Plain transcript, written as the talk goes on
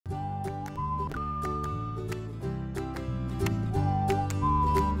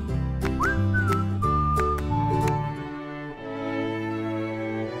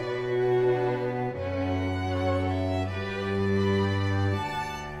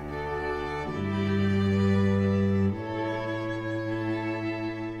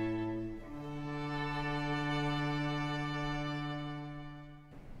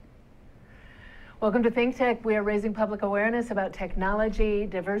Welcome to Think Tech. We are raising public awareness about technology,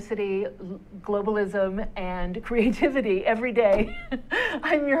 diversity, globalism, and creativity every day.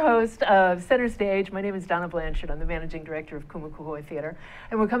 I'm your host of Center Stage. My name is Donna Blanchard. I'm the managing director of Kumukuhoi Theater.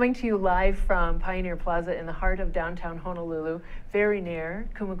 And we're coming to you live from Pioneer Plaza in the heart of downtown Honolulu, very near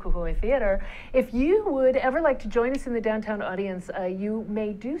Kumukuhoi Theater. If you would ever like to join us in the downtown audience, you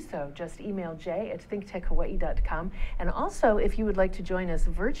may do so. Just email jay@thinktechhawaii.com. And also, if you would like to join us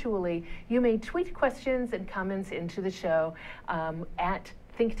virtually, you may tweet questions and comments into the show at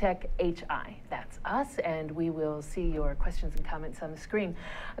ThinkTechHI. That's us, and we will see your questions and comments on the screen.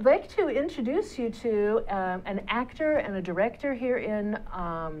 I'd like to introduce you to an actor and a director here in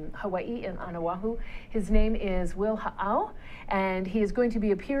Hawaii, in on Oahu. His name is Will Ha'au, and he is going to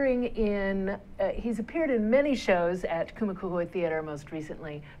be appearing in, he's appeared in many shows at Kumukuhoi Theater, most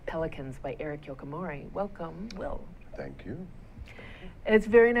recently Pelicans by Eric Yokomori. Welcome, Will. Thank you. It's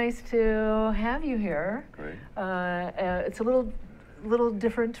very nice to have you here. Great. It's a little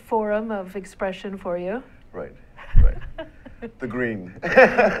different forum of expression for you. Right, right. The green.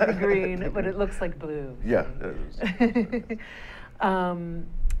 The green, but it looks like blue. Yeah, it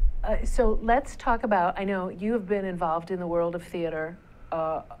is. So let's talk about, I know you have been involved in the world of theater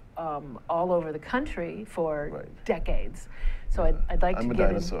all over the country for decades. So I'd like to get I'm a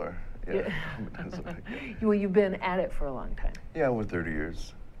dinosaur. Yeah, I'm a dinosaur. Well, you've been at it for a long time. Yeah, over 30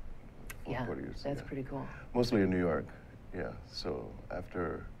 years. Yeah, 40 years. that's pretty cool. Mostly in New York. Yeah, so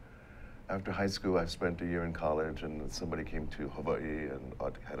after high school, I spent a year in college, and somebody came to Hawaii and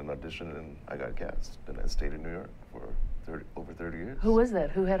had an audition, and I got cast. And I stayed in New York for over 30 years. Who was that?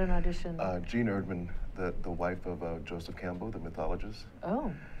 Who had an audition? Jean Erdman, the wife of Joseph Campbell, the mythologist.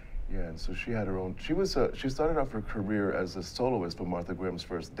 Oh. Yeah, and so she had her own. She started off her career as a soloist for Martha Graham's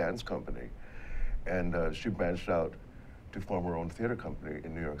first dance company, and she branched out to form her own theater company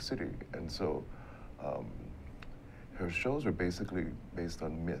in New York City. And so her shows are basically based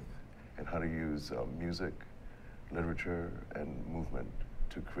on myth and how to use music, literature, and movement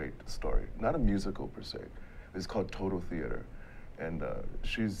to create a story. Not a musical per se. It's called total theater, and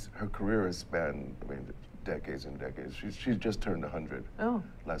her career has spanned, I mean, decades and decades. She's just turned 100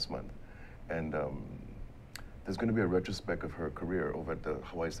 last month. And there's going to be a retrospect of her career over at the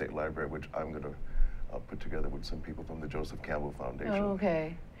Hawaii State Library, which I'm going to put together with some people from the Joseph Campbell Foundation. Oh,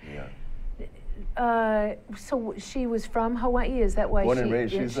 okay. Yeah. So she was from Hawaii? Is that why Born and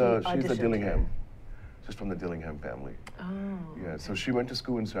raised. She's a Here? Dillingham. She's from the Dillingham family. Oh. Yeah, okay. so she went to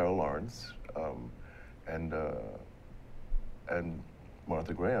school in Sarah Lawrence, and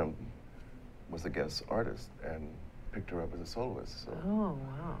Martha Graham was a guest artist and picked her up as a soloist. So. Oh,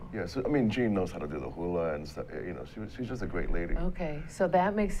 wow. Yeah, so I mean, Jean knows how to do the hula and stuff. You know, she's just a great lady. Okay, so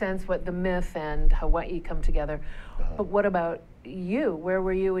that makes sense. What the myth and Hawaii come together. But what about you? Where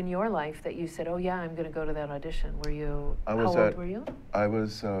were you in your life that you said, "Oh yeah, I'm going to go to that audition"? Were you? How old were you? I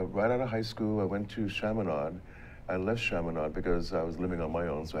was right out of high school. I went to Chaminade. I left Chaminade because I was living on my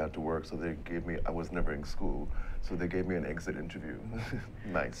own, so I had to work. So they gave me. I was never in school, so they gave me an exit interview.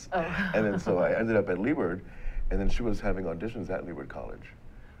 Nice. Oh. And then so I ended up at Leeward, and then she was having auditions at Leeward College.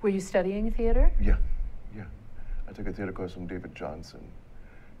 Were you studying theater? Yeah, yeah. I took a theater course from David Johnson,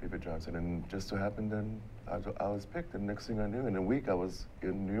 and just so happened then I was picked, and next thing I knew, in a week I was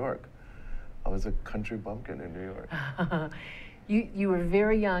in New York. I was a country bumpkin in New York. You were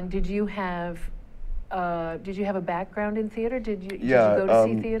very young. Did you have a background in theater? Did you go to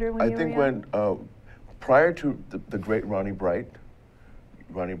see theater when you were young? I think when prior to the great Ronnie Bright,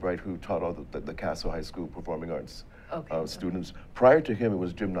 who taught all the Castle High School performing arts students. Prior to him, it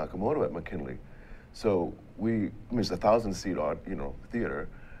was Jim Nakamoto at McKinley. So I mean, it's a 1,000-seat theater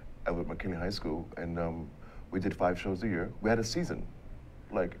at McKinley High School, and we did 5 shows a year. We had a season,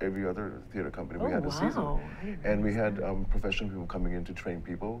 like every other theater company. We had a season, and we had professional people coming in to train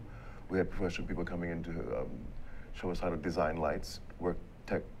people. We had professional people coming in to show us how to design lights, work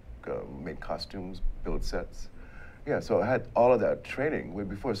tech, make costumes, build sets. Yeah, so I had all of that training way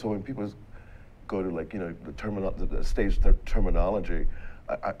before. So when people go to, like, you know, the stage terminology,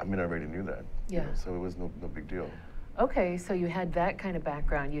 I mean, I already knew that. Yeah. You know, so it was no big deal. Okay, so you had that kind of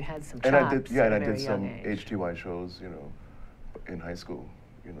background. You had some chops. And I did, yeah, at and a I did very some young age. HTY shows, you know, in high school.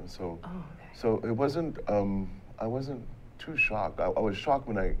 You know, so okay. So it wasn't. I wasn't too shocked. I was shocked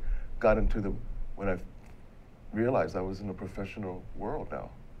when I got into when I realized I was in a professional world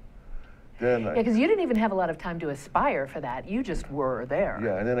now. Then yeah, because you didn't even have a lot of time to aspire for that. You just were there.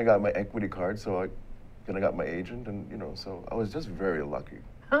 Yeah, and then I got my equity card, so then I got my agent, and you know, so I was just very lucky.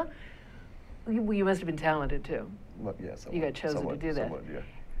 Huh? You must have been talented too. Well, yeah, somewhat, you got chosen to do that. Somewhat, yeah.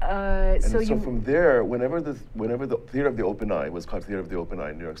 So from there, whenever the Theater of the Open Eye was called Theater of the Open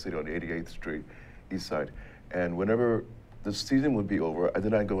Eye in New York City on 88th Street, East Side. And whenever the season would be over,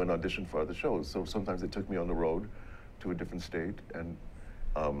 then I'd go and audition for other shows. So sometimes they took me on the road to a different state, and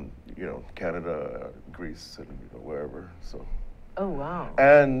you know, Canada, Greece, and you know, wherever. So. Oh wow!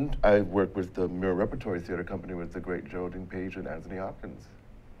 And I worked with the Mirror Repertory Theater Company with the great Geraldine Page and Anthony Hopkins.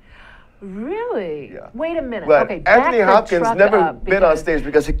 Really? Yeah. Wait a minute. But Okay, Anthony Hopkins never been on because stage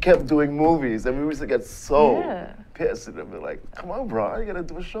because he kept doing movies, and we used to get so pissed at him. We're like, "Come on, bro, you gotta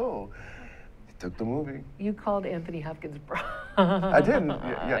do a show." He took the movie. You called Anthony Hopkins bro. I didn't.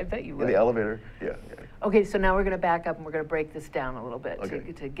 Yeah. I bet you would. In the elevator. Yeah. Okay, so now we're going to back up and we're going to break this down a little bit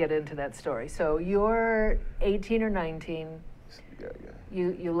to get into that story. So you're 18 or 19. Yeah.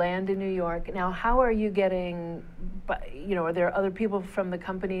 You land in New York. Now, how are you getting, you know, are there other people from the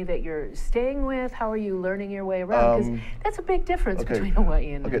company that you're staying with? How are you learning your way around? Because that's a big difference between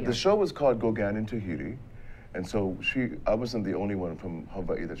Hawaii and New York. The show was called Gauguin in Tahiti. And so I wasn't the only one from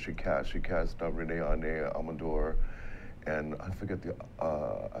Hawaii that she cast. She cast Renee Ane, Amador, and I forget the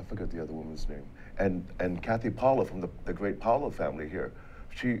other woman's name. And Kathy Paula from the great Paula family here.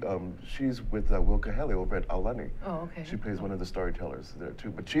 She's with Will Kahele over at Aulani. Oh, okay. She plays one of the storytellers there too.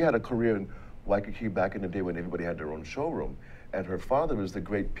 But she had a career in Waikiki back in the day when everybody had their own showroom. And her father was the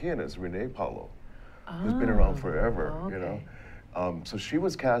great pianist, Rene Paulo, who's been around forever, you know. So she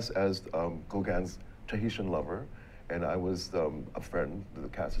was cast as Gauguin's Tahitian lover, and I was a friend, the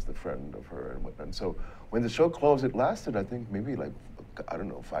cast is the friend of her and whatnot. And so when the show closed, it lasted, I think, maybe like, I don't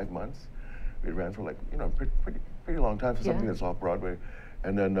know, 5 months. It ran for like, you know, pretty long time for something that's off Broadway.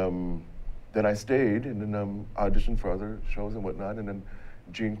 And then I stayed and then auditioned for other shows and whatnot. And then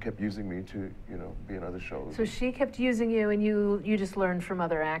Jean kept using me to, you know, be in other shows. So she kept using you, and you just learned from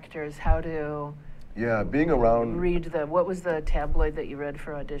other actors how to. Yeah, being around. What was the tabloid that you read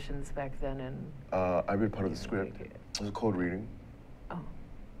for auditions back then? And I read part of the script. It was a code reading.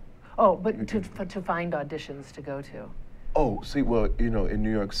 Oh, but to find auditions to go to. Oh, see, well, you know, in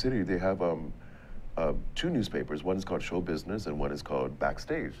New York City, they have 2 newspapers. One is called Show Business, and one is called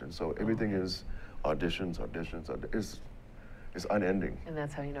Backstage. And so everything is auditions. It's unending. And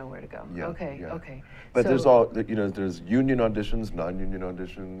that's how you know where to go. Yeah, Okay. But there's union auditions, non-union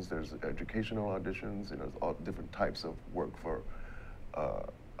auditions. There's educational auditions. You know, all different types of work for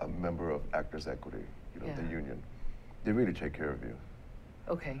a member of Actors Equity. You know, the union. They really take care of you.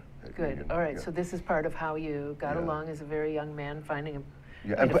 Okay, good. Union, all right, so this is part of how you got along as a very young man, finding a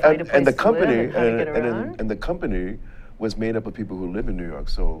and the company and the company was made up of people who live in New York,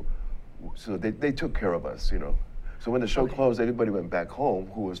 so they took care of us, you know. So when the show closed, everybody went back home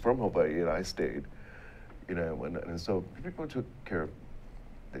who was from Hawaii, and I stayed, you know, and so people took care of.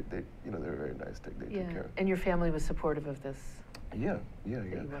 They you know, they were very nice. They took care. And your family was supportive of this. Yeah.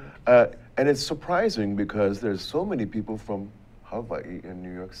 And it's surprising because there's so many people from Hawaii in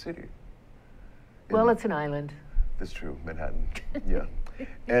New York City. Well, it's an island. That's true, Manhattan. Yeah,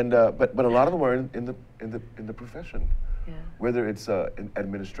 and but a lot of them are in the profession. Yeah. Whether it's in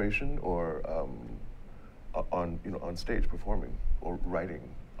administration or on stage performing or writing.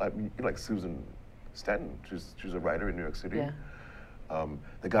 I mean, like Susan Stanton, she's a writer in New York City. Yeah.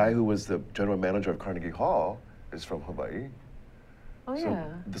 The guy who was the general manager of Carnegie Hall is from Hawaii. Oh yeah.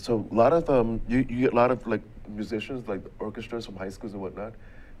 So a lot of you get a lot of like musicians, like orchestras from high schools and whatnot.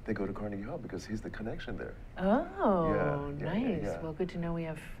 They go to Carnegie Hall because he's the connection there. Oh, nice. Yeah. Well, good to know we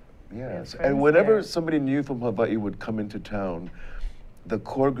have. Yes, and whenever somebody new from Hawaii would come into town, the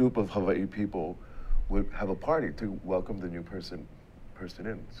core group of Hawaii people would have a party to welcome the new person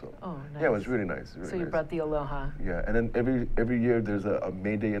in. So nice. Yeah, it was really nice. Really so you brought the aloha. Yeah, and then every year there's a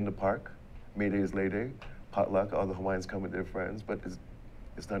May Day in the park. May Day is Lay Day. Potluck. All the Hawaiians come with their friends, but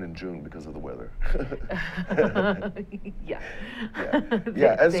it's done in June because of the weather. Yeah.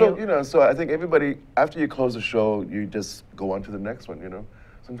 And so, you know, so I think everybody, after you close the show, you just go on to the next one, you know.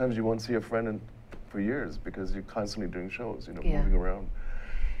 Sometimes you won't see a friend for years because you're constantly doing shows, you know, moving around.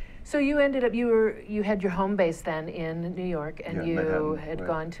 So you ended up, you had your home base then in New York, and you Manhattan, had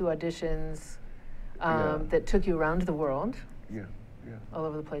gone to auditions that took you around the world. Yeah. All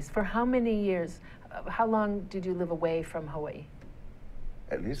over the place. For how many years? How long did you live away from Hawaii?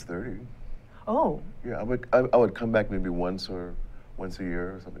 At least 30. Oh. Yeah, I would come back maybe once a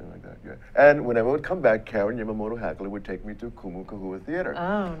year or something like that. Yeah. And whenever I would come back, Karen Yamamoto Hackler would take me to Kumu Kahua Theater.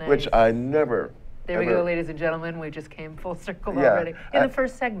 Oh, nice. Which I never. There we go, ladies and gentlemen. We just came full circle already in the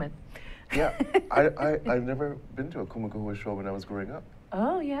first segment. Yeah, I've never been to a Kumu Kahua show when I was growing up.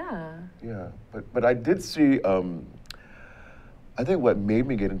 Oh yeah. Yeah, but I did see. I think what made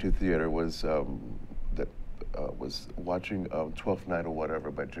me get into theater was was watching Twelfth Night or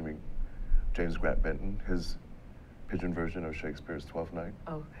whatever by James Grant Benton, his pidgin version of Shakespeare's Twelfth Night.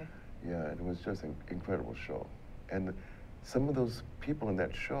 Oh, okay. Yeah, and it was just an incredible show. And some of those people in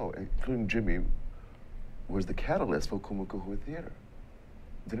that show, including Jimmy, was the catalyst for Kumukuhua Theater.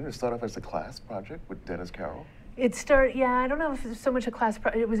 Didn't it start off as a class project with Dennis Carroll? It started, yeah, I don't know if it was so much a class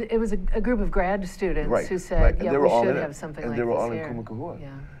project. It was a group of grad students who said, right. yeah, we should have something like this here. And they were all in Kumukuhua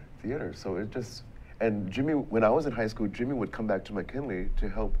Theater. So it just, and Jimmy, when I was in high school, Jimmy would come back to McKinley to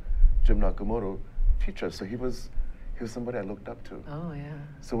help Jim Nakamoto teach us. So he was somebody I looked up to. Oh, yeah.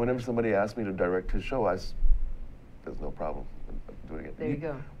 So whenever somebody asked me to direct his show, there's no problem doing it. There you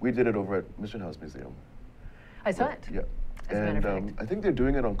go. We did it over at Mission House Museum. I saw it. Yeah. As a matter of fact. I think they're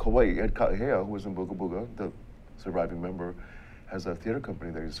doing it on Kauai. Ed Kahea, who was in Booga Booga, the surviving member, has a theater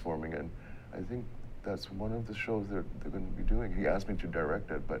company that he's forming, and I think that's one of the shows they're going to be doing. He asked me to direct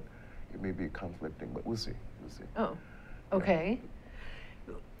it, but it may be conflicting, but we'll see. We'll see. Oh, okay.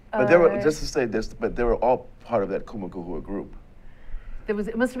 Yeah. But they were, just to say this, but they were all part of that Kumukuhua group.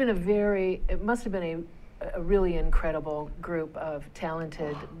 It must have been a really incredible group of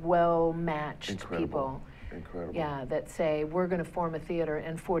talented, well-matched people. Incredible. Yeah, that say, we're going to form a theater,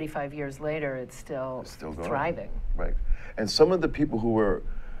 and 45 years later, it's still thriving. Right. And some of the people who were,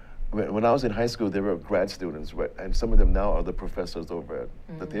 when I was in high school, they were grad students, right? And some of them now are the professors over at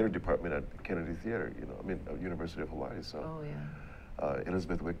the theater department at Kennedy Theater, University of Hawaii. So, oh, yeah.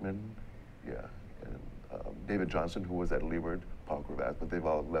 Elizabeth Wickman, yeah. And David Johnson, who was at Leeward, Paul Cravath, but they've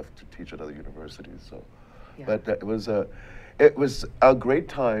all left to teach at other universities. So, yeah. But it was a great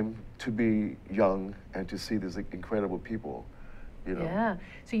time to be young and to see these incredible people, Yeah.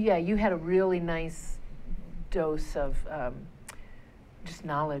 So yeah, you had a really nice dose of just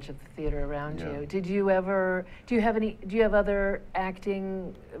knowledge of the theater around you. Do you have other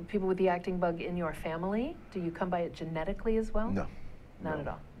people with the acting bug in your family? Do you come by it genetically as well? No. Not at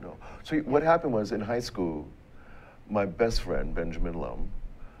all? No. So what happened was, in high school, my best friend, Benjamin Lum,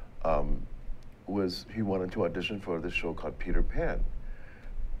 he wanted to audition for this show called Peter Pan.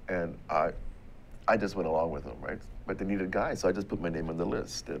 And I just went along with him, right? But they needed guys, so I just put my name on the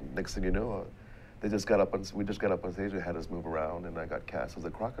list. And next thing you know, we just got up on stage, they had us move around, and I got cast as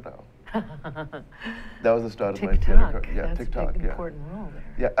a crocodile. That was the start of my theater career. Yeah, That's a big important role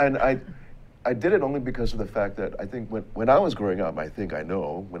there. Yeah, and I did it only because of the fact that I think when I was growing up,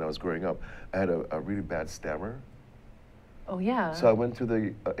 when I was growing up, I had a really bad stammer. Oh, yeah. So I went to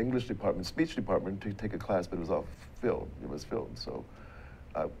the English department, speech department, to take a class, but it was all filled. It was filled. So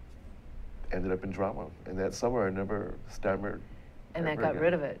I ended up in drama. And that summer, I never stammered. And that got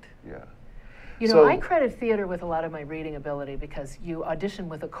rid of it. Yeah. I credit theater with a lot of my reading ability, because you audition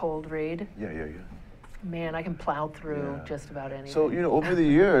with a cold read. Yeah. Man, I can plow through just about anything. So, over the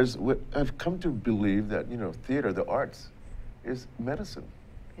years, I've come to believe that, theater, the arts, is medicine.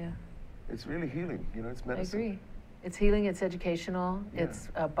 Yeah. It's really healing, it's medicine. I agree. It's healing, it's educational, it's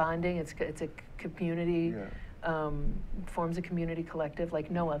bonding, it's a community, forms a community collective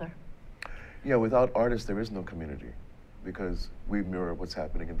like no other. Yeah, without artists, there is no community, because we mirror what's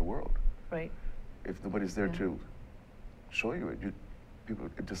happening in the world. Right. If nobody's there to show you it,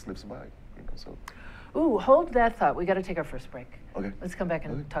 it just slips by, so. Ooh, hold that thought. We got to take our first break. Okay. Let's come back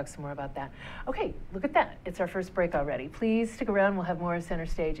and talk some more about that. Okay, look at that. It's our first break already. Please stick around. We'll have more of Center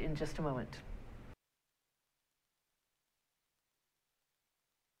Stage in just a moment.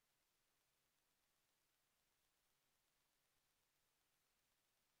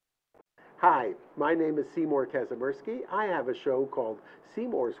 Hi, my name is Seymour Kazimirski. I have a show called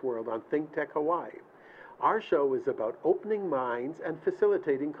Seymour's World on Think Tech Hawaii. Our show is about opening minds and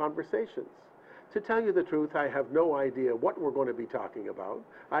facilitating conversations. To tell you the truth, I have no idea what we're going to be talking about.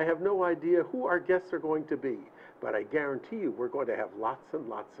 I have no idea who our guests are going to be, but I guarantee you we're going to have lots and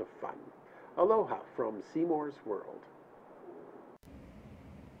lots of fun. Aloha from Seymour's World.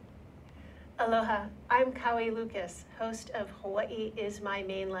 Aloha, I'm Kaui Lucas, host of Hawaii is My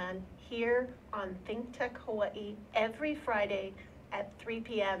Mainland, here on Think Tech Hawaii every Friday at 3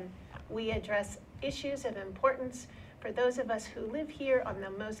 p.m. We address issues of importance for those of us who live here on the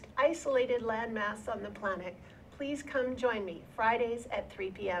most isolated landmass on the planet. Please come join me Fridays at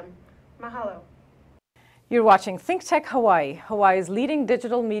 3 p.m. Mahalo. You're watching Think Tech Hawaii, Hawaii's leading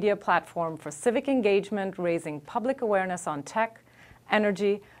digital media platform for civic engagement, raising public awareness on tech,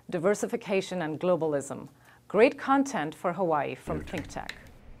 energy, diversification, and globalism. Great content for Hawaii from Think Tech.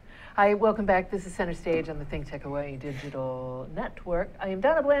 Hi, welcome back. This is Center Stage on the Think Tech Hawaii Digital Network. I am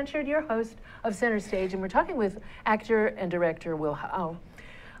Donna Blanchard, your host of Center Stage, and we're talking with actor and director Will Hao.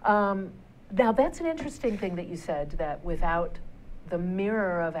 Now, that's an interesting thing that you said, that without the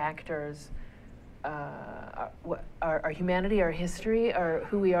mirror of actors, our humanity, our history, our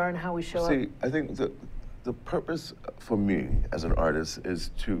who we are and how we show up. See, I think the purpose for me as an artist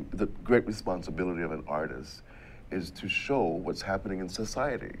is the great responsibility of an artist is to show what's happening in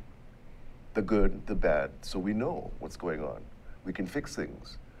society, the good, the bad, so we know what's going on. We can fix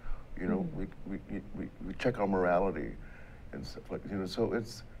things, you know. We check our morality, and stuff like, you know. So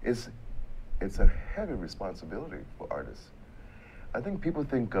it's a heavy responsibility for artists. I think people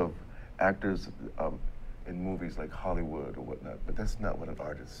think of actors in movies like Hollywood or whatnot, but that's not what an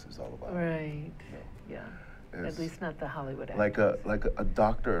artist is all about. Right. No. Yeah. It's At least not the Hollywood actors. like a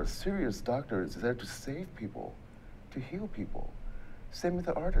doctor, a serious doctor is there to save people, to heal people. Same with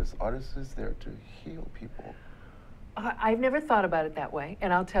the artist. Artist is there to heal people. I've never thought about it that way,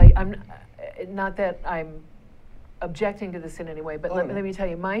 and I'll tell you, I'm not that I'm objecting to this in any way, but let me tell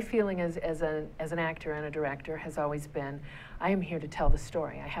you, my feeling as an actor and a director has always been, I am here to tell the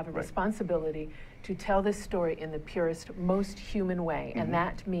story. I have a responsibility to tell this story in the purest, most human way, and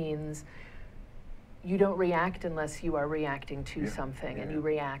that means you don't react unless you are reacting to something, and you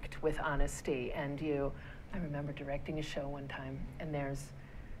react with honesty. And I remember directing a show one time, and there's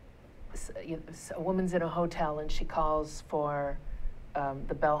a woman's in a hotel, and she calls for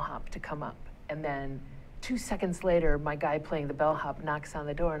the bellhop to come up, and then 2 seconds later, my guy playing the bellhop knocks on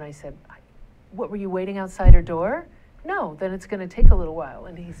the door, and I said, "What, were you waiting outside her door?" "No, then it's going to take a little while."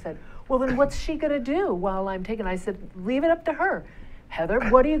 And he said, "Well, then what's she going to do while I'm taking?" I said, "Leave it up to her. Heather,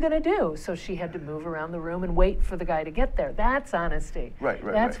 what are you going to do?" So she had to move around the room and wait for the guy to get there. That's honesty. Right.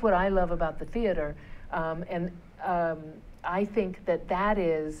 That's what I love about the theater. I think that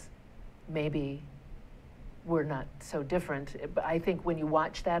is maybe we're not so different, but I think when you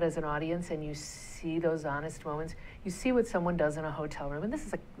watch that as an audience and you see those honest moments, you see what someone does in a hotel room. And this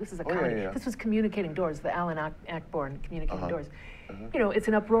is a comedy. This was Communicating Doors, the Alan Ayckbourn Communicating Doors. You know, it's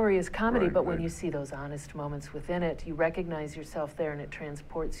an uproarious comedy, but when you see those honest moments within it, you recognize yourself there, and it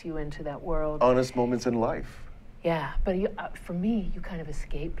transports you into that world. Honest moments in life. Yeah, but for me, you kind of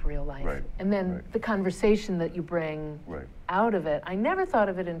escape real life. Right. And then the conversation that you bring out of it, I never thought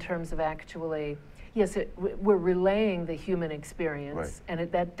of it in terms of actually, yes, we're relaying the human experience,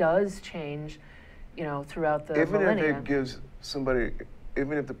 and that does change, you know, throughout the millennia. Even if it gives somebody,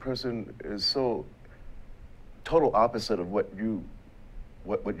 even if the person is so total opposite of what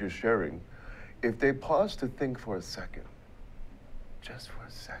you're sharing, if they pause to think for a second, just for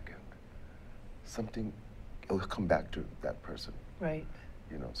a second, something will come back to that person. Right.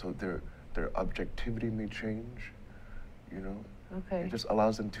 You know, so their objectivity may change, you know. Okay. It just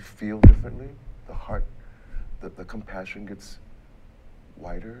allows them to feel differently. The heart, the compassion gets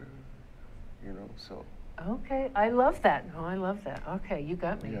wider, you know, so. Okay, I love that. No, I love that. Okay, you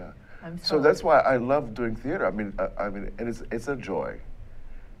got me. Yeah. So that's why I love doing theater. I mean, and it's a joy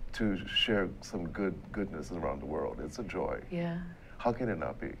to share some goodness around the world. It's a joy. Yeah. How can it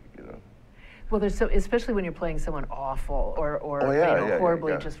not be, you know? Well, there's especially when you're playing someone awful or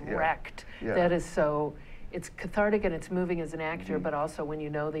horribly wrecked. Yeah. That is so, it's cathartic and it's moving as an actor, but also when you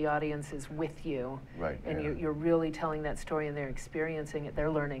know the audience is with you. Right. And you're really telling that story and they're experiencing it.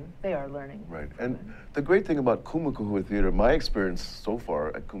 They're learning. They are learning. Right. And the great thing about Kumukahua Theater, my experience so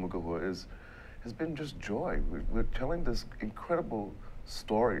far at Kumukahua has been just joy. We're telling this incredible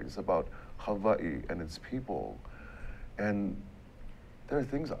stories about Hawaii and its people. And there are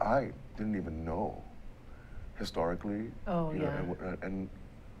things I didn't even know historically. Oh, yeah. And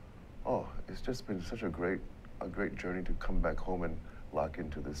it's just been such a great journey to come back home and lock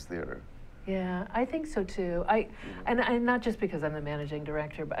into this theater. Yeah, I think so too. And not just because I'm the managing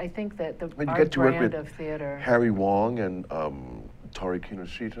director, but I think that our get to work brand with of theater. Harry Wong and Tori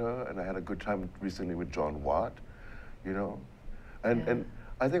Kinoshita, and I had a good time recently with John Watt, you know. And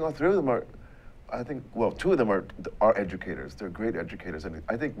I think all three of them are, two of them are educators. They're great educators. And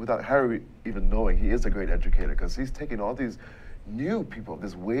I think without Harry even knowing, he is a great educator because he's taking all these new people,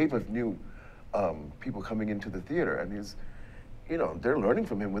 this wave of new people coming into the theater, and he's, you know, they're learning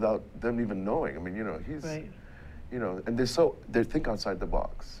from him without them even knowing. I mean, you know, he's, you know, and they think outside the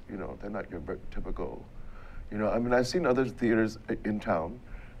box. You know, they're not your typical, you know. I mean, I've seen other theaters in town,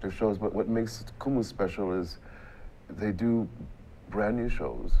 their shows, but what makes Kumu special is they do brand new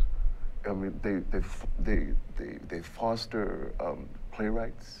shows. I mean, they foster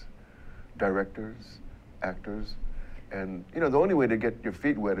playwrights, directors, actors. And, you know, the only way to get your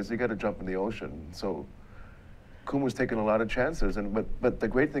feet wet is you got to jump in the ocean. So Kumu's taken a lot of chances. But the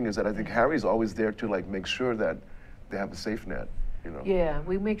great thing is that I think Harry's always there to, like, make sure that they have a safe net, you know. Yeah,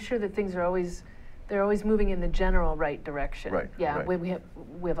 we make sure that things are always, they're always moving in the general right direction. Right. Yeah, right.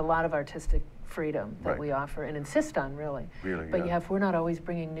 We have a lot of artistic freedom that we offer and insist on, really. Really, but if we're not always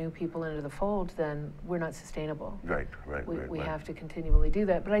bringing new people into the fold, then we're not sustainable. Right. We have to continually do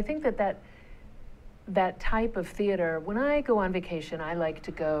that. But I think that that type of theater, when I go on vacation, I like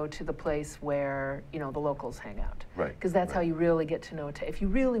to go to the place where, you know, the locals hang out. Right. Because that's how you really get to know a town. If you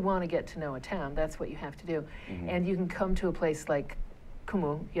really want to get to know a town, that's what you have to do. And you can come to a place like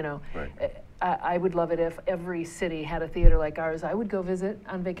Kumu, you know. Right. I would love it if every city had a theater like ours. I would go visit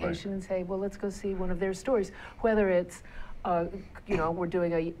on vacation and say, well, let's go see one of their stories. Whether it's, you know, we're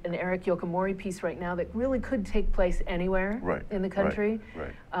doing an Eric Yokomori piece right now that really could take place anywhere in the country.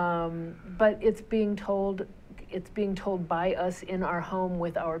 But it's being told by us in our home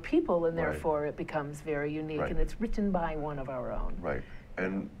with our people, and therefore it becomes very unique, and it's written by one of our own. Right.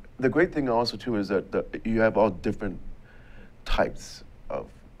 And the great thing also too is that you have all different types of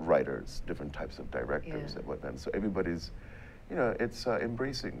writers, different types of directors and whatnot. So everybody's, you know, it's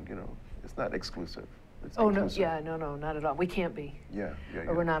embracing, you know, it's not exclusive. It's inclusive. No, not at all. We can't be.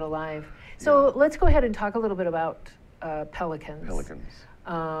 Or we're not alive. So let's go ahead and talk a little bit about pelicans.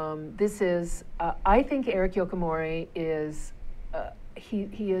 This is, I think Eric Yokomori is,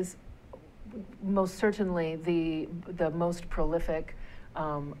 he is most certainly the most prolific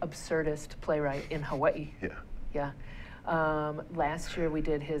absurdist playwright in Hawaii. Last year we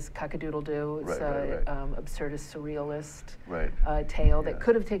did his Cock-a-Doodle-Doo. It's absurdist surrealist tale that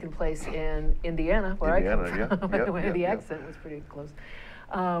could have taken place in Indiana, where I come from. By the way, the accent was pretty close.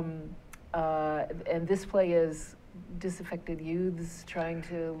 And this play is disaffected youths trying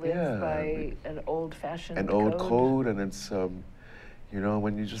to live by an old-fashioned code. And it's, you know,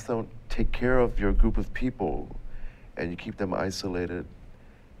 when you just don't take care of your group of people and you keep them isolated,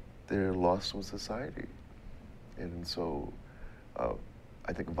 they're lost from society. And so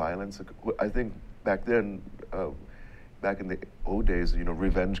I think violence, I think back then, back in the old days, you know,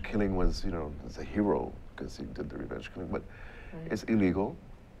 revenge killing was, you know, was a hero because he did the revenge killing, but it's illegal.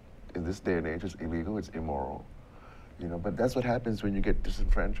 In this day and age, it's illegal, it's immoral. You know, but that's what happens when you get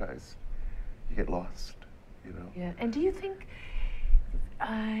disenfranchised. You get lost, you know. Yeah, and do you think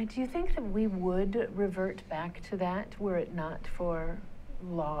that we would revert back to that were it not for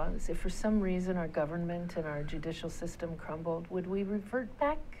laws? If for some reason our government and our judicial system crumbled, would we revert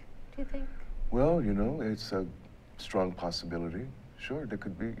back, do you think? Well, you know, it's a strong possibility. Sure, there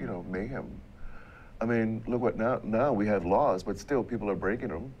could be, you know, mayhem. I mean, look what now we have laws, but still people are breaking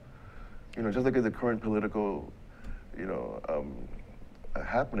them. You know, just look at the current political, you know,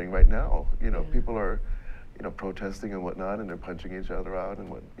 happening right now. You know, people are, you know, protesting and whatnot, and they're punching each other out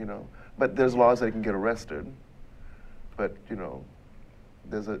and what, you know. But there's laws that can get arrested. But, you know,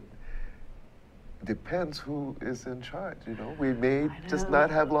 depends who is in charge, you know. We may just not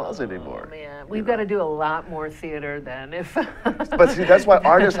have laws anymore. Man, we've got to do a lot more theater then. If but see, that's why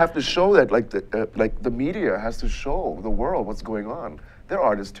artists have to show that, like the media has to show the world what's going on. They're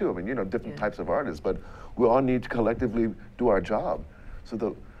artists too. I mean, you know, different types of artists, but we all need to collectively do our job,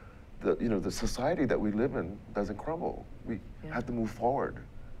 so the society that we live in doesn't crumble. We have to move forward,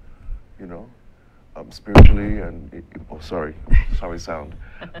 you know. Spiritually and sorry sound.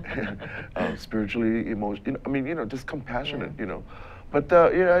 Spiritually, emotionally. I mean, you know, just compassionate. You know, but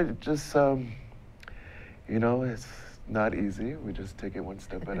you know, just you know, it's not easy. We just take it one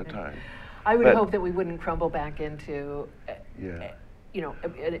step at a time. I would hope that we wouldn't crumble back into. You know.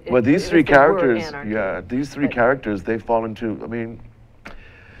 Well, these three characters. These three characters. They fall into. I mean,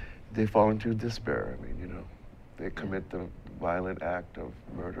 they fall into despair. I mean, you know, they commit the violent act of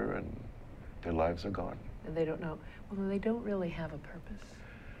murder and their lives are gone. And they don't know. Well, they don't really have a purpose.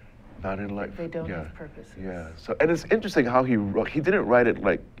 Not in life. They don't have purpose. Yeah. So, and it's interesting how he didn't write it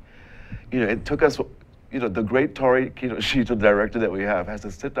like, you know, it took us, you know, the great Tori Kinoshita director that we have has to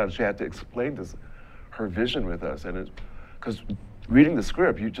sit down. She had to explain her vision with us, and because reading the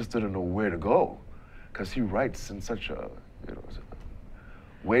script, you just didn't know where to go, because he writes in such a, you know,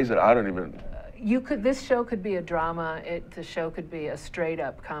 ways that I don't even. This show could be a drama. The show could be a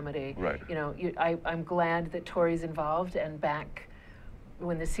straight-up comedy. Right. You know, I'm glad that Tori's involved. And back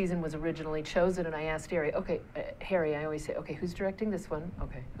when the season was originally chosen, and I asked Harry, Harry, I always say, okay, who's directing this one?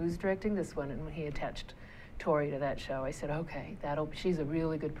 Okay, who's directing this one? And when he attached Tori to that show, I said, okay, she's a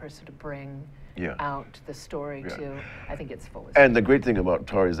really good person to bring out the story to. I think it's full of. And the great thing about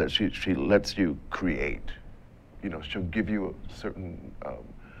Tori is that she lets you create. You know, she'll give you a certain.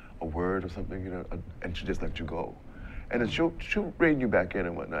 A word or something, you know, and she just lets you go, and then she'll rein you back in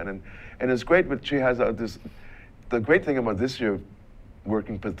and whatnot, and it's great. But she has the great thing about this year,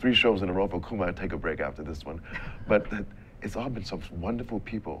 working for 3 shows in a row for Kuma. I take a break after this one, but it's all been some wonderful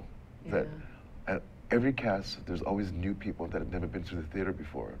people. That at every cast, there's always new people that have never been to the theater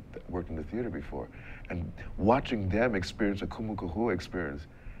before, that worked in the theater before, and watching them experience a Kumu Kahua experience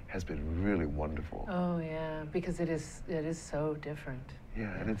has been really wonderful. Oh yeah, because it is so different.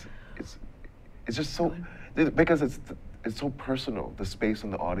 Yeah, and it's just so, because it's so personal, the space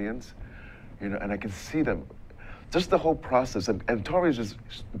and the audience, you know, and I can see them, just the whole process. And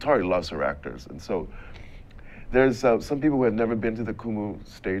Tori loves her actors, and so there's some people who have never been to the Kumu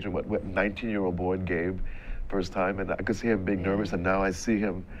stage, and what 19-year-old boy Gabe, first time, and I could see him being nervous, and now I see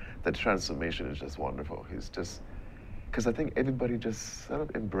him, the transformation is just wonderful. He's just, because I think everybody just sort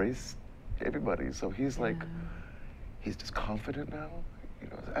of embraced everybody, so he's like, he's just confident now. You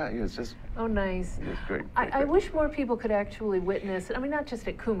know, it's just. Oh, nice. It's great. I wish more people could actually witness, I mean, not just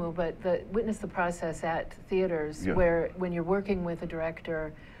at Kumu, but witness the process at theaters where when you're working with a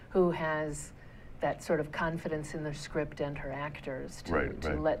director who has that sort of confidence in their script and her actors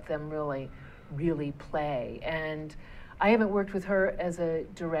to let them really play. And I haven't worked with her as a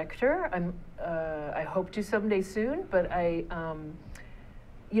director. I hope to someday soon, but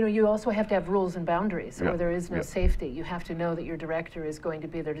you know, you also have to have rules and boundaries, or there is no safety. You have to know that your director is going to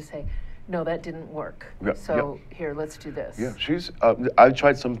be there to say, no, that didn't work. So here, let's do this. Yeah, she's, I've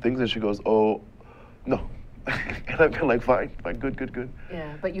tried some things and she goes, oh, no. And I've been like, fine, good.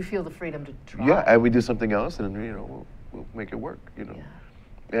 Yeah, but you feel the freedom to try. Yeah, and we do something else and, you know, we'll make it work, you know.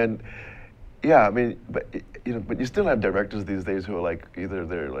 And yeah, I mean, but, you know, but you still have directors these days who are like, either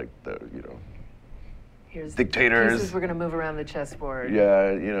they're like the, you know, here's dictators. The pieces we're going to move around the chessboard.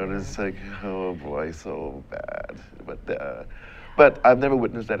 Yeah, you know, it's like, oh boy, so bad. But I've never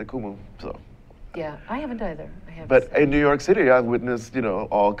witnessed that at Kumu, so. Yeah, I haven't either. But in New York City, I've witnessed, you know,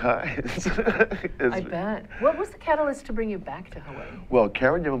 all kinds. I bet. What was the catalyst to bring you back to Hawaii? Well,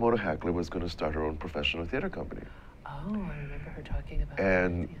 Karen Yamamoto Hackler was going to start her own professional theater company. Oh, I remember her talking about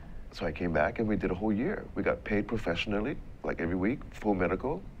and that. So I came back and we did a whole year. We got paid professionally, like every week, full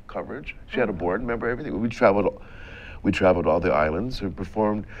medical coverage. She had a board member, everything. We traveled all the islands. We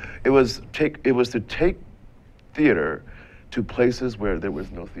performed. It was to take theater to places where there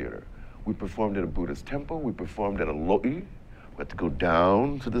was no theater. We performed at a Buddhist temple. We performed at a lo'i. We had to go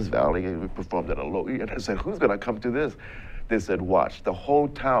down to this valley and we performed at a lo'i. And I said, who's gonna come to this? They said, watch, the whole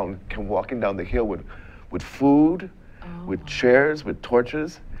town came walking down the hill with food, with chairs, with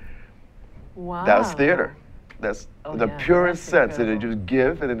torches. Wow. That's theater. That's the purest sense. And they just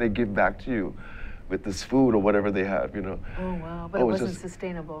give and then they give back to you with this food or whatever they have, you know. Oh, wow, but it wasn't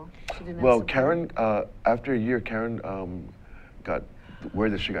sustainable. She didn't well, have Karen, after a year, Karen got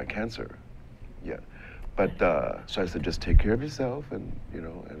word that she got cancer. Yeah, but so I said, just take care of yourself, and you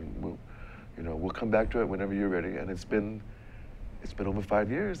know, and we'll come back to it whenever you're ready. And it's been over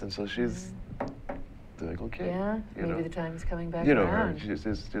 5 years, and so she's like, okay. Yeah, you maybe know. the time's coming back You know around. her,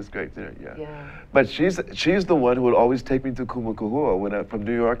 she's great there, yeah. Yeah. But she's the one who would always take me to Kumukuhua. When from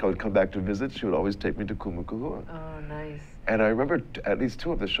New York, I would come back to visit, she would always take me to Kumukuhua. Oh, nice. And I remember at least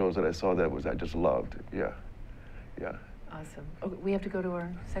 2 of the shows that I saw that I just loved, yeah. Awesome. Oh, we have to go to our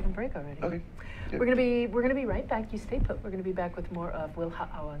second break already. Okay. Yeah. We're gonna be right back. You stay put. We're gonna be back with more of Will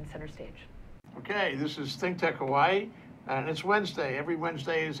Ha'au on Center Stage. Okay, this is Think Tech Hawaii, and it's Wednesday. Every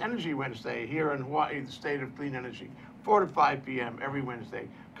Wednesday is Energy Wednesday here in Hawaii, the state of clean energy. 4 to 5 p.m. every Wednesday.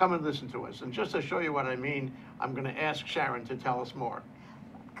 Come and listen to us. And just to show you what I mean, I'm going to ask Sharon to tell us more.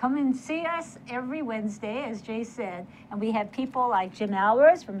 Come and see us every Wednesday, as Jay said. And we have people like Jim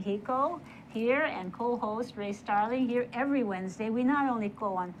Albers from HECO here and co-host Ray Starling here every Wednesday. We not only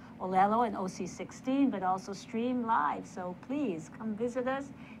go on Olelo and OC16, but also stream live. So please come visit us,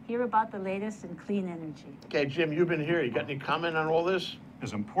 hear about the latest in clean energy. Okay, Jim, you've been here. You got any comment on all this?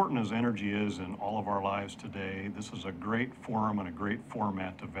 As important as energy is in all of our lives today, this is a great forum and a great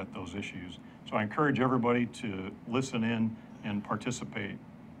format to vet those issues. So I encourage everybody to listen in and participate.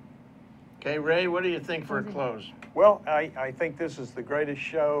 Okay, Ray, what do you think for a close? Well, I think this is the greatest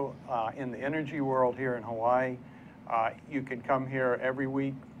show in the energy world here in Hawaii. You can come here every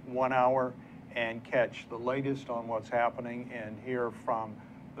week, 1 hour, and catch the latest on what's happening and hear from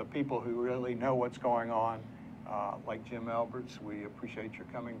the people who really know what's going on, like Jim Alberts. We appreciate your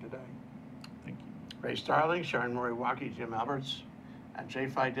coming today. Thank you. Ray Starling, Sharon Moriwaki, Jim Alberts, and Jay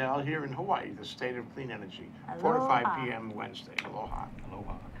Fidel here in Hawaii, the state of clean energy. 4 to 5 p.m. Wednesday. Aloha.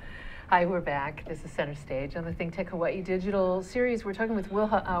 Aloha. Hi, we're back. This is Center Stage on the Think Tech Hawaii digital series. We're talking with Will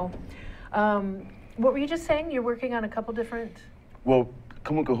Ha'au. What were you just saying? You're working on a couple different... Well,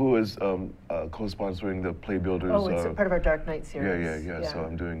 Kumukuhua is co-sponsoring the Play Builders. Oh, it's a part of our Dark Night series. Yeah. So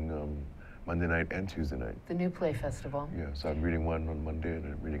I'm doing Monday night and Tuesday night. The New Play Festival. Yeah, so I'm reading one on Monday and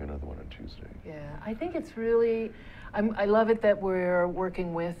I'm reading another one on Tuesday. Yeah, I think it's really, I love it that we're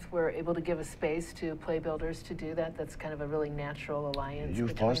able to give a space to Play Builders to do that. That's kind of a really natural alliance. You're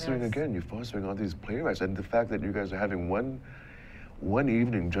fostering all these playwrights, and the fact that you guys are having one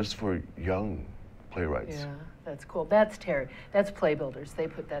evening just for young playwrights. Yeah, that's cool. That's Terry. That's Play Builders. They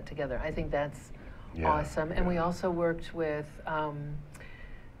put that together. I think that's awesome. And we also worked with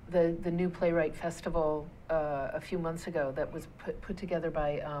the new Playwright Festival a few months ago that was put together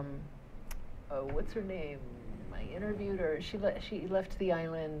by, what's her name? I interviewed her. She left the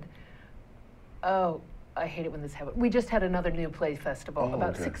island. Oh, I hate it when this happens. We just had another new play festival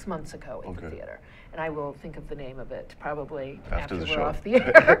about 6 months ago at the theater. And I will think of the name of it probably after the we're show. off the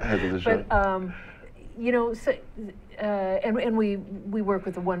air. After the show. But, you know, so, and we work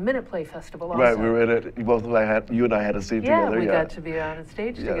with the 1 Minute Play Festival also. Right, we were in it. You and I had a scene together. We got to be on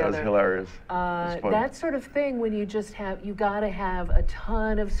stage together. Yeah, that was hilarious. That sort of thing, when you just have, you got to have a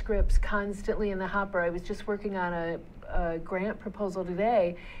ton of scripts constantly in the hopper. I was just working on a grant proposal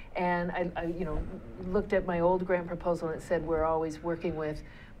today, and I you know, looked at my old grant proposal and it said we're always working with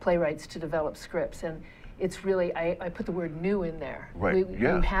playwrights to develop scripts, and it's really, I put the word new in there. Right,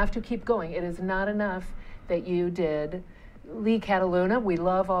 You have to keep going. It is not enough that you did Lee Cataluna, we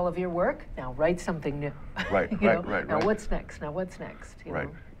love all of your work. Now write something new. Right, right. Now what's next? Now what's next? You right,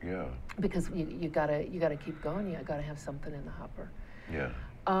 know? yeah. Because you gotta keep going. You gotta have something in the hopper. Yeah.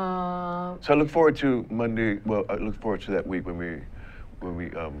 So I look forward to Monday. Well, I look forward to that week when we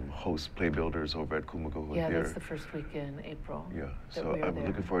host Play Builders over at Kumakahoa Theater. Yeah, that's the first week in April. Yeah. So I'm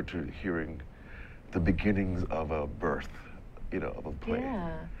looking forward to hearing the beginnings of a birth, you know, of a play.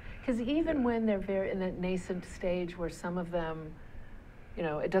 Yeah. Because even when they're very in that nascent stage where some of them, you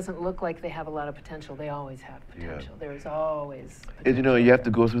know, it doesn't look like they have a lot of potential, they always have potential. Yeah. There's always potential. And, you know, you have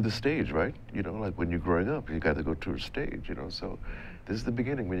to go through the stage, right? You know, like when you're growing up, you got to go through a stage, you know. So this is the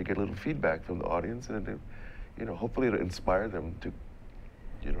beginning when you get a little feedback from the audience, and then, you know, hopefully it'll inspire them to,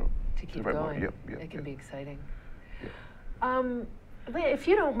 you know, to keep going. Yep, it can be exciting. Yeah. If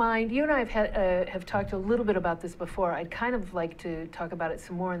you don't mind, you and I have talked a little bit about this before. I'd kind of like to talk about it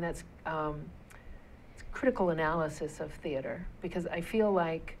some more, and that's critical analysis of theater, because I feel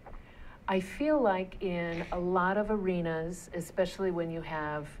like in a lot of arenas, especially when you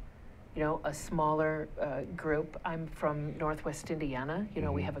have, you know, a smaller group. I'm from Northwest Indiana. You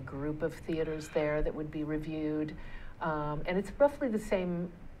know, we have a group of theaters there that would be reviewed, and it's roughly the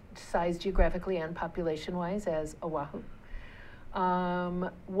same size geographically and population-wise as Oahu.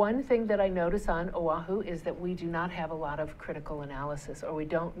 One thing that I notice on Oahu is that we do not have a lot of critical analysis, or we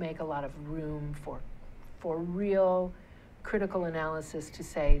don't make a lot of room for real critical analysis to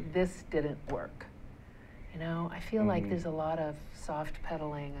say this didn't work. You know, I feel like there's a lot of soft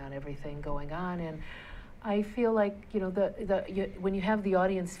pedaling on everything going on, and I feel like, you know, when you have the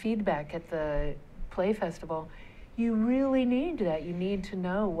audience feedback at the play festival, you really need that. You need to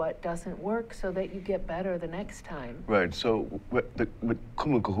know what doesn't work so that you get better the next time. Right. So with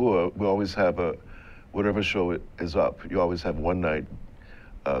Kumakahoa, we always have whatever show is up, you always have one night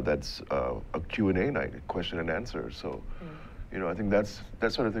that's a Q&A night, question and answer. So, you know, I think that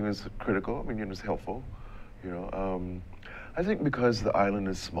sort of thing is critical. I mean, you know, it's helpful. You know, I think because the island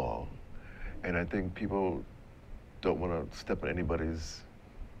is small, and I think people don't want to step on anybody's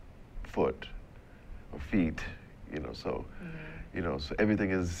foot or feet. You know, so you know, so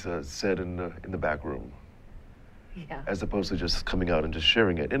everything is said in the back room, as opposed to just coming out and just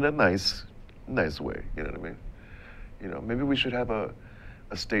sharing it in a nice way. You know what I mean? You know, maybe we should have a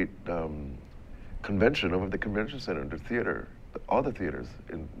state convention over the convention center, the theater, all the theaters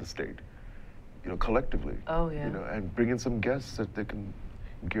in the state. You know, collectively. Oh yeah. You know, and bring in some guests that they can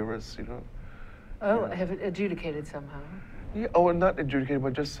gear us. You know. Oh, have it adjudicated somehow. Yeah. Oh, and not adjudicated,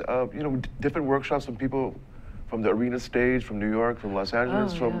 but just you know, different workshops from people from the arena stage, from New York, from Los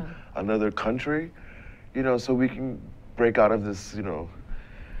Angeles, from another country, you know, so we can break out of this, you know,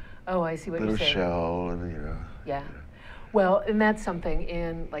 I see what you're saying. little shell, and you know. Yeah. Well, and that's something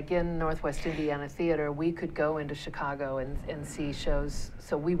in Northwest Indiana Theater, we could go into Chicago and see shows,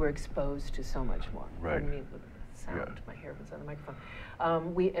 so we were exposed to so much more. Right. Pardon me with the sound, my hair was on the microphone.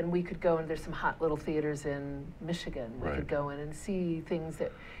 We could go, and there's some hot little theaters in Michigan. We could go in and see things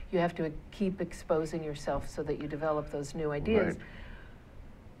that you have to keep exposing yourself so that you develop those new ideas. Right.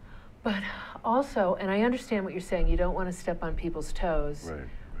 But also, and I understand what you're saying, you don't want to step on people's toes. Right.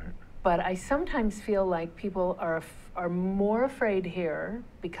 But I sometimes feel like people are more afraid here,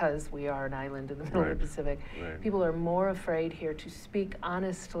 because we are an island in the middle of the Pacific. Right. People are more afraid here to speak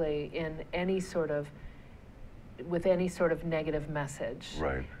honestly in with any sort of negative message.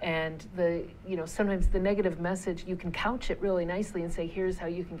 Right. And sometimes the negative message, you can couch it really nicely and say, here's how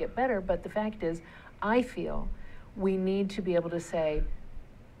you can get better. But the fact is, I feel we need to be able to say,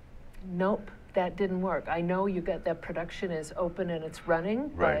 nope, that didn't work. I know you got that production is open and it's running,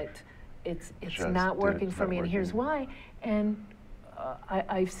 but it's not working for me, and here's why. And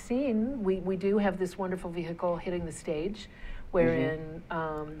I've seen, we do have this wonderful vehicle hitting the stage, wherein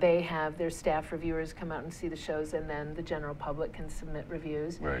they have their staff reviewers come out and see the shows, and then the general public can submit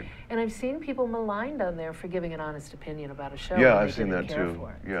reviews. Right. And I've seen people maligned on there for giving an honest opinion about a show. Yeah, when I've they seen didn't that care too.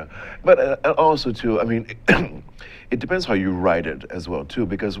 for it. Yeah, but also too, I mean, it depends how you write it as well too,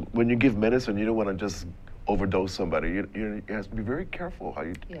 because when you give medicine, you don't want to just overdose somebody. You have to be very careful how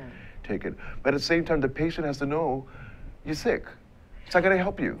you take it. But at the same time, the patient has to know you're sick. It's not going to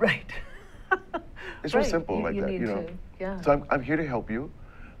help you. Right. It's real simple like that, you know. Yeah. So I'm here to help you,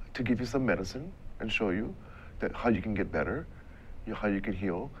 to give you some medicine and show you that how you can get better, how you can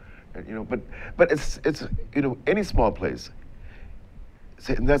heal, and, you know. But it's you know, any small place.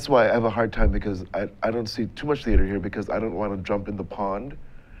 And that's why I have a hard time, because I don't see too much theater here, because I don't want to jump in the pond,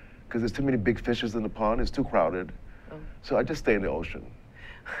 because there's too many big fishes in the pond. It's too crowded. So I just stay in the ocean,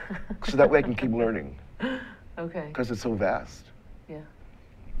 so that way I can keep learning. Okay. Because it's so vast. Yeah.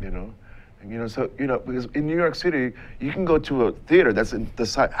 You know. And, you know, so, you know, because in New York City, you can go to a theater that's in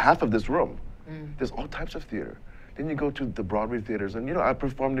the half of this room. There's all types of theater. Then you go to the Broadway theaters, and, you know, I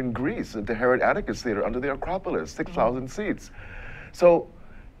performed in Greece at the Herod Atticus Theater under the Acropolis, 6,000 seats. So,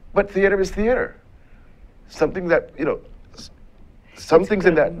 but theater is theater. Something that, you know, some things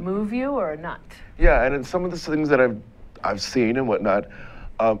in that move you or not. Yeah, and in some of the things that I've seen and whatnot,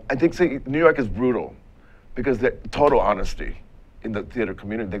 I think New York is brutal, because they're total honesty in the theater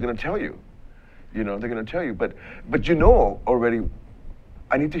community. They're going to tell you. You know, they're going to tell you, but you know already,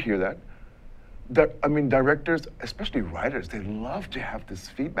 I need to hear that. I mean, directors, especially writers, they love to have this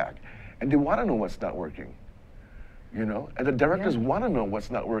feedback, and they want to know what's not working, you know? And the directors want to know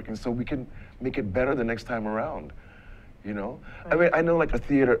what's not working, so we can make it better the next time around, you know? Right. I mean, I know like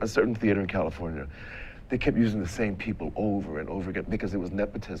a certain theater in California, they kept using the same people over and over again because it was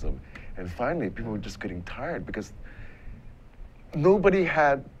nepotism. And finally, people were just getting tired, because nobody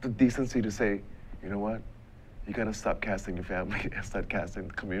had the decency to say, you know what, you gotta stop casting your family and start casting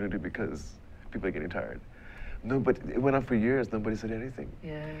the community, because people are getting tired. No, but it went on for years, nobody said anything.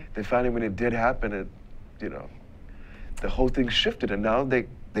 Yeah. They finally, when it did happen, it, you know, the whole thing shifted, and now they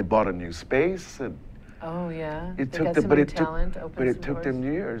bought a new space, and oh yeah, it they took got them, some but new it talent, took, opened but it some took doors. them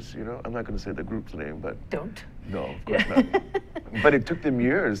years, you know. I'm not gonna say the group's name, but don't. No, of course not. But it took them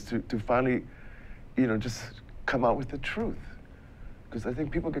years to finally, you know, just come out with the truth. Because I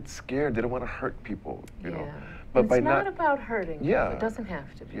think people get scared. They don't want to hurt people, you know. But it's not about hurting people. It doesn't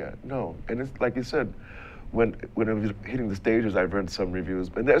have to be. Yeah, no. And it's like you said, when it was hitting the stages, I've read some reviews.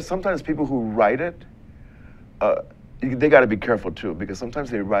 But there's sometimes people who write it, they got to be careful too, because sometimes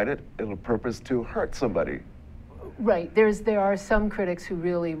they write it in a purpose to hurt somebody. Right. There are some critics who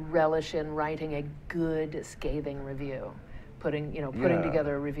really relish in writing a good, scathing review. Putting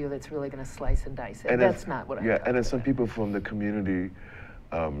together a review that's really going to slice and dice it. And that's not what I'm talking about. And then some people from the community,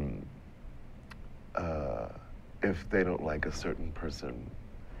 if they don't like a certain person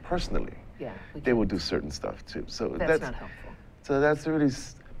personally, they will do certain stuff too. So that's not helpful. So that's really,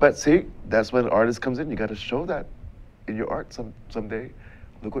 but see, that's when an artist comes in. You got to show that in your art someday.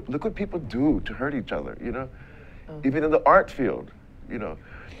 Look what people do to hurt each other, you know? Even in the art field, you know.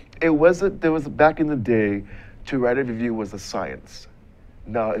 There was back in the day, to write a review was a science.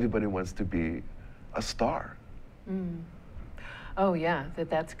 Now everybody wants to be a star. Oh yeah,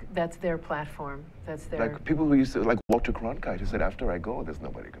 that's their platform. That's their, like people who used to, like Walter Cronkite, who said, after I go, there's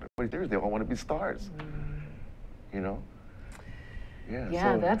nobody gonna. They all want to be stars. You know. Yeah.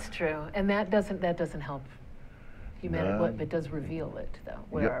 Yeah, that's true, and that doesn't help humanity. But it does reveal it though,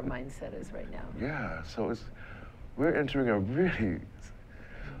 where our mindset is right now. Yeah. So we're entering a really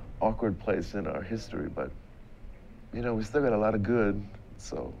awkward place in our history, but. You know, we still got a lot of good,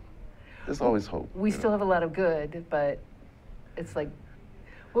 so there's always hope. We still have a lot of good, but it's like,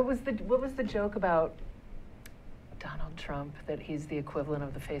 what was the joke about Donald Trump, that he's the equivalent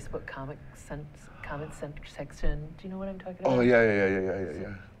of the Facebook comment section? Do you know what I'm talking about? Oh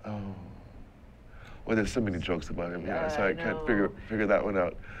yeah. Oh, well, there's so many jokes about him. Yeah, so I can't figure that one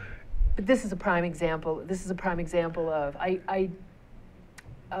out. But this is a prime example. This is a prime example of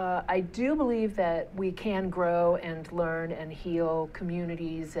I do believe that we can grow and learn and heal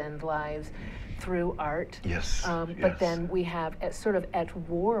communities and lives through art. Yes. But then we have, sort of at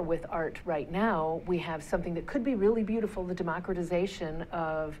war with art right now, we have something that could be really beautiful, the democratization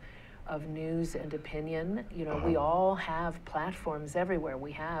of news and opinion. You know, we all have platforms everywhere.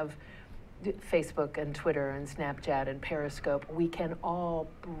 We have Facebook and Twitter and Snapchat and Periscope. We can all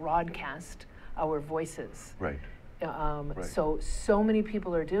broadcast our voices. Right. So many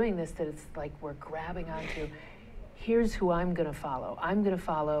people are doing this that it's like we're grabbing onto, here's who I'm going to follow. I'm going to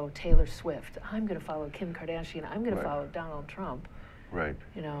follow Taylor Swift. I'm going to follow Kim Kardashian. I'm going to follow Donald Trump. Right.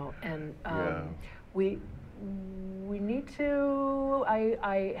 You know, and Yeah. we need to,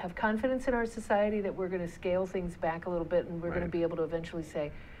 I have confidence in our society that we're going to scale things back a little bit, and we're going to Right. be able to eventually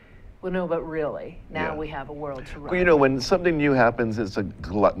say, well, no, but really, now Yeah. we have a world to run. Well, you know, when something new happens, it's a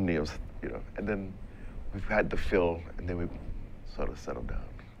gluttony of, you know, and then we've had the fill, and then we sort of settle down,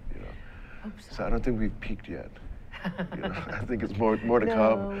 you know. Hope So I don't think we've peaked yet. You know, I think it's more to No,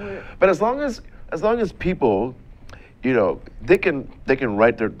 come. we're- But as long as people, you know, they can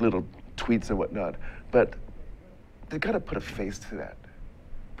write their little tweets and whatnot, but they got to put a face to that.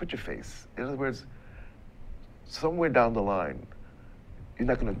 Put your face. In other words, somewhere down the line, you're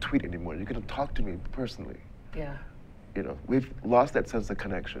not going to tweet anymore. You're going to talk to me personally. Yeah. You know, we've lost that sense of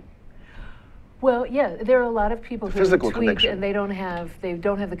connection. Well, yeah, there are a lot of people who Physical tweet connection. and they don't have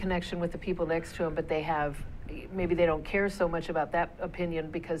the connection with the people next to them, but they have, maybe they don't care so much about that opinion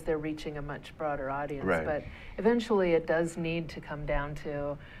because they're reaching a much broader audience. Right. But eventually it does need to come down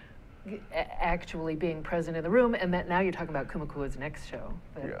to actually being present in the room, and that now you're talking about Kumakua's next show.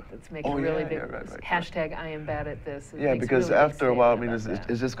 Yeah. It's making Oh, a really yeah, big yeah, right. hashtag I am bad at this. It Yeah, makes a because really big after a while, I mean, statement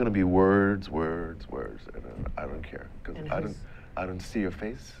about it's just going to be words, and I don't care because And I don't see your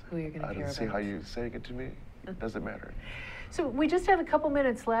face. who you're gonna I care don't see about. how you're saying it to me. It doesn't matter. So we just have a couple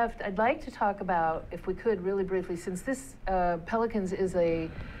minutes left. I'd like to talk about, if we could, really briefly, since this Pelicans is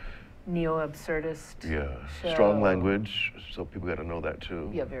a neo-absurdist Yeah, show. strong language, so people got to know that too.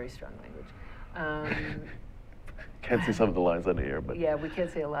 Yeah, very strong language. Can't see some of the lines on the air, but Yeah, we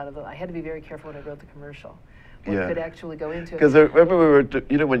can't say a lot of them. I had to be very careful when I wrote the commercial. What Yeah. could actually go into it. because remember we were,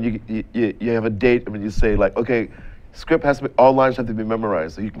 you know, when you have a date, I mean, you say like, okay, script has to be, all lines have to be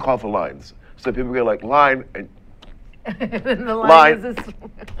memorized, so you can call for lines. So people go like line, and And the line Line. is this.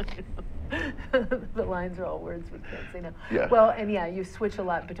 The lines are all words we can't say now. Yeah. Well, and yeah, you switch a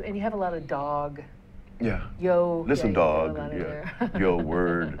lot between, and you have a lot of dog. yeah, Yo. listen, yeah, you have a dog, lot in yeah, there. yo,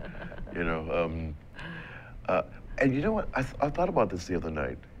 word, you know. And you know what? I thought about this the other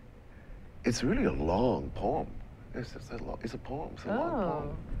night. It's really a long poem. It's just it's a poem. It's a long Oh,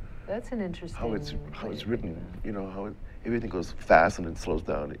 poem. that's an interesting. How it's way to written. think of it. You know how everything goes fast and then slows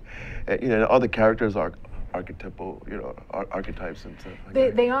down. You know, all the characters are archetypal. You know, archetypes and stuff.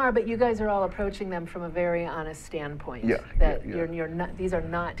 Like They are, but you guys are all approaching them from a very honest standpoint. Yeah, That yeah. you're not. These are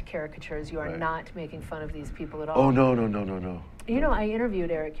not caricatures. You are Right. not making fun of these people at all. Oh no. You know, I interviewed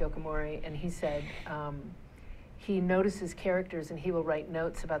Eric Yokomori, and he said he notices characters, and he will write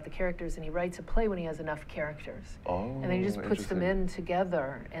notes about the characters, and he writes a play when he has enough characters. Oh, And then he just puts them interesting. in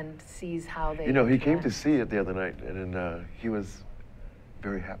together and sees how they. You know, he came to interact. see it the other night, and then he was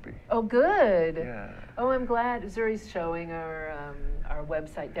very happy. Oh, good. Yeah. Oh, I'm glad. Zuri's showing our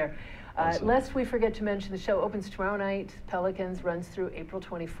website there. Awesome. Lest we forget to mention, the show opens tomorrow night. Pelicans runs through April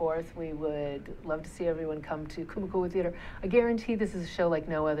 24th. We would love to see everyone come to Kumakua Theater. I guarantee this is a show like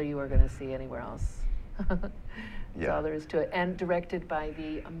no other you are going to see anywhere else. That's Yeah. all there is to it. And directed by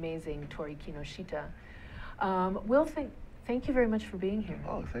the amazing Tori Kinoshita. Will, thank you very much for being here.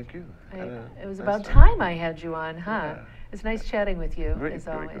 Oh, thank you. It was Nice about time. time I had you on, huh? Yeah. It's nice chatting with you, Great, as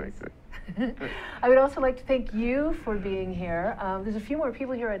great, always. great, great. I would also like to thank you for being here. There's a few more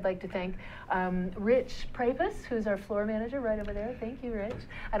people here I'd like to thank. Rich Prapus, who's our floor manager right over there. Thank you, Rich.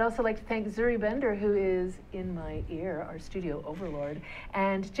 I'd also like to thank Zuri Bender, who is in my ear, our studio overlord,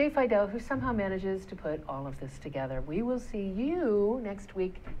 and Jay Fidel, who somehow manages to put all of this together. We will see you next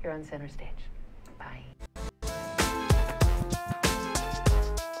week here on Center Stage. Bye.